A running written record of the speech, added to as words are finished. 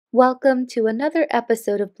Welcome to another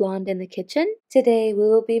episode of Blonde in the Kitchen. Today we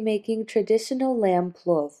will be making traditional lamb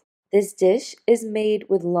plov. This dish is made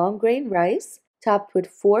with long grain rice, topped with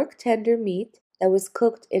fork tender meat that was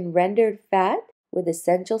cooked in rendered fat with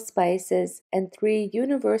essential spices and 3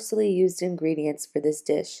 universally used ingredients for this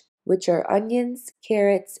dish, which are onions,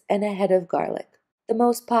 carrots, and a head of garlic. The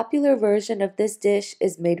most popular version of this dish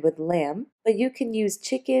is made with lamb, but you can use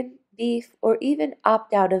chicken, beef, or even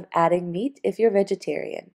opt out of adding meat if you're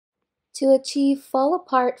vegetarian. To achieve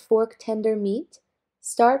fall-apart fork tender meat,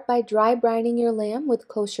 start by dry brining your lamb with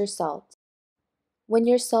kosher salt. When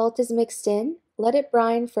your salt is mixed in, let it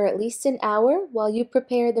brine for at least an hour while you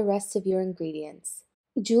prepare the rest of your ingredients.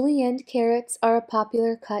 Julienne carrots are a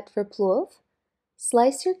popular cut for plov.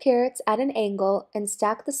 Slice your carrots at an angle and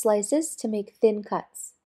stack the slices to make thin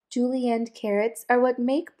cuts. Julienne carrots are what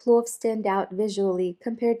make plov stand out visually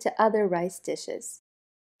compared to other rice dishes.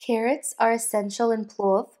 Carrots are essential in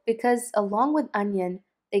plov because, along with onion,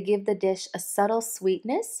 they give the dish a subtle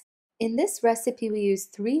sweetness. In this recipe, we use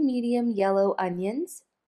 3 medium yellow onions.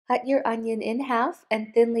 Cut your onion in half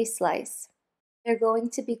and thinly slice. They're going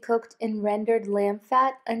to be cooked in rendered lamb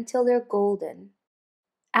fat until they're golden.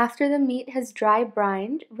 After the meat has dry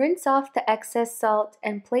brined, rinse off the excess salt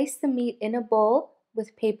and place the meat in a bowl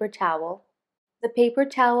with paper towel. The paper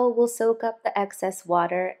towel will soak up the excess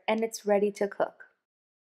water and it's ready to cook.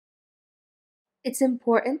 It's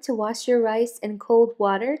important to wash your rice in cold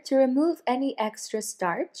water to remove any extra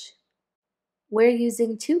starch. We're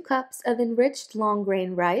using 2 cups of enriched long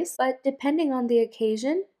grain rice, but depending on the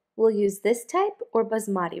occasion, we'll use this type or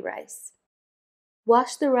basmati rice.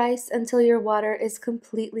 Wash the rice until your water is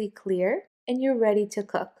completely clear and you're ready to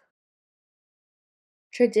cook.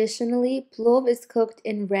 Traditionally, plov is cooked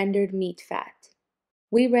in rendered meat fat.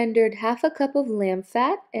 We rendered half a cup of lamb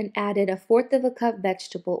fat and added 1/4 cup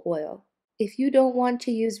vegetable oil. If you don't want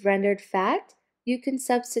to use rendered fat, you can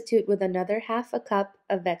substitute with another half a cup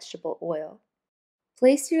of vegetable oil.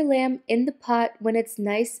 Place your lamb in the pot when it's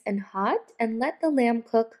nice and hot and let the lamb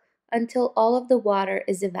cook until all of the water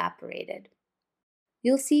is evaporated.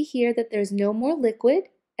 You'll see here that there's no more liquid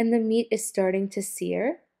and the meat is starting to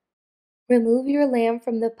sear. Remove your lamb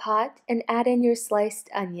from the pot and add in your sliced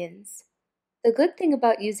onions. The good thing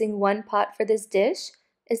about using one pot for this dish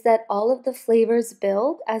is that all of the flavors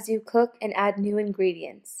build as you cook and add new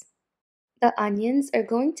ingredients. The onions are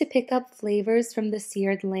going to pick up flavors from the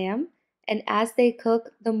seared lamb, and as they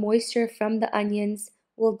cook, the moisture from the onions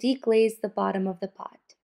will deglaze the bottom of the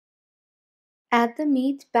pot. Add the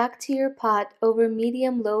meat back to your pot over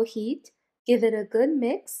medium-low heat, give it a good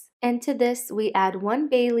mix, and to this we add 1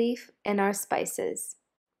 bay leaf and our spices.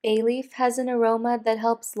 Bay leaf has an aroma that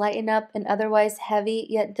helps lighten up an otherwise heavy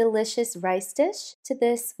yet delicious rice dish. To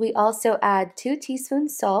this, we also add 2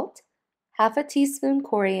 teaspoons salt, half a teaspoon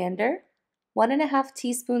coriander, 1½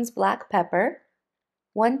 teaspoons black pepper,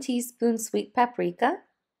 1 teaspoon sweet paprika,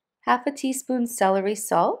 half a teaspoon celery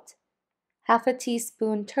salt, half a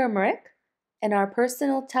teaspoon turmeric, and our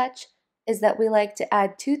personal touch is that we like to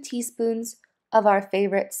add 2 teaspoons of our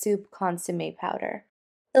favorite soup consommé powder.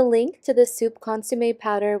 The link to the soup consommé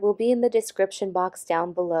powder will be in the description box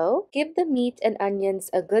down below. Give the meat and onions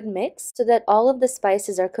a good mix so that all of the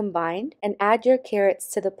spices are combined and add your carrots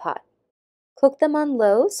to the pot. Cook them on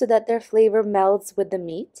low so that their flavor melds with the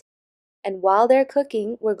meat. And while they're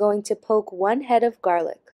cooking, we're going to poke 1 head of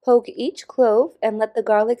garlic. Poke each clove and let the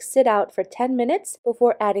garlic sit out for 10 minutes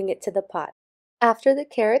before adding it to the pot. After the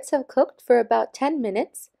carrots have cooked for about 10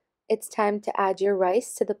 minutes, it's time to add your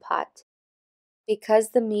rice to the pot. Because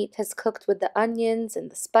the meat has cooked with the onions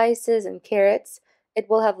and the spices and carrots, it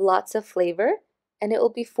will have lots of flavor and it will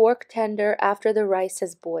be fork tender after the rice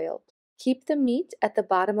has boiled. Keep the meat at the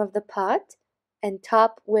bottom of the pot and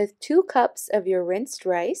top with 2 cups of your rinsed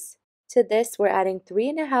rice. To this, we're adding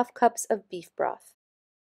 3½ cups of beef broth.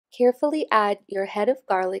 Carefully add your head of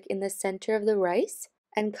garlic in the center of the rice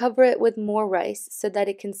and cover it with more rice so that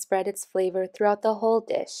it can spread its flavor throughout the whole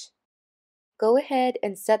dish. Go ahead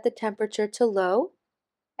and set the temperature to low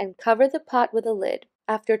and cover the pot with a lid.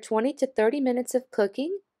 After 20 to 30 minutes of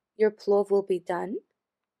cooking, your plov will be done.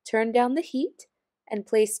 Turn down the heat and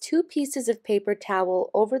place 2 pieces of paper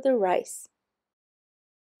towel over the rice.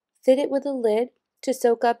 Fit it with a lid to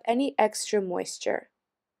soak up any extra moisture.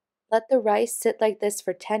 Let the rice sit like this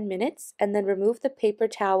for 10 minutes and then remove the paper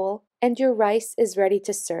towel and your rice is ready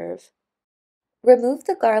to serve. Remove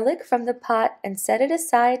the garlic from the pot and set it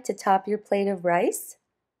aside to top your plate of rice.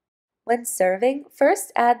 When serving,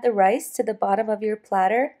 first add the rice to the bottom of your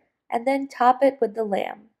platter and then top it with the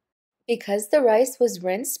lamb. Because the rice was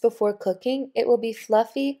rinsed before cooking, it will be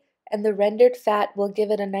fluffy and the rendered fat will give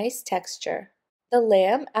it a nice texture. The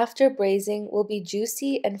lamb after braising will be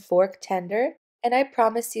juicy and fork tender, and I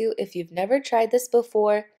promise you, if you've never tried this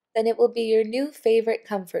before, then it will be your new favorite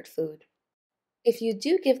comfort food. If you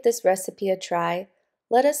do give this recipe a try,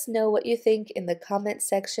 let us know what you think in the comment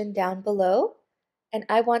section down below. And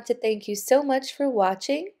I want to thank you so much for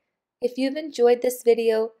watching. If you've enjoyed this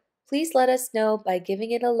video, please let us know by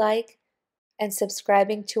giving it a like and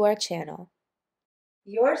subscribing to our channel.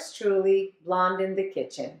 Yours truly, Blonde in the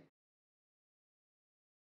Kitchen.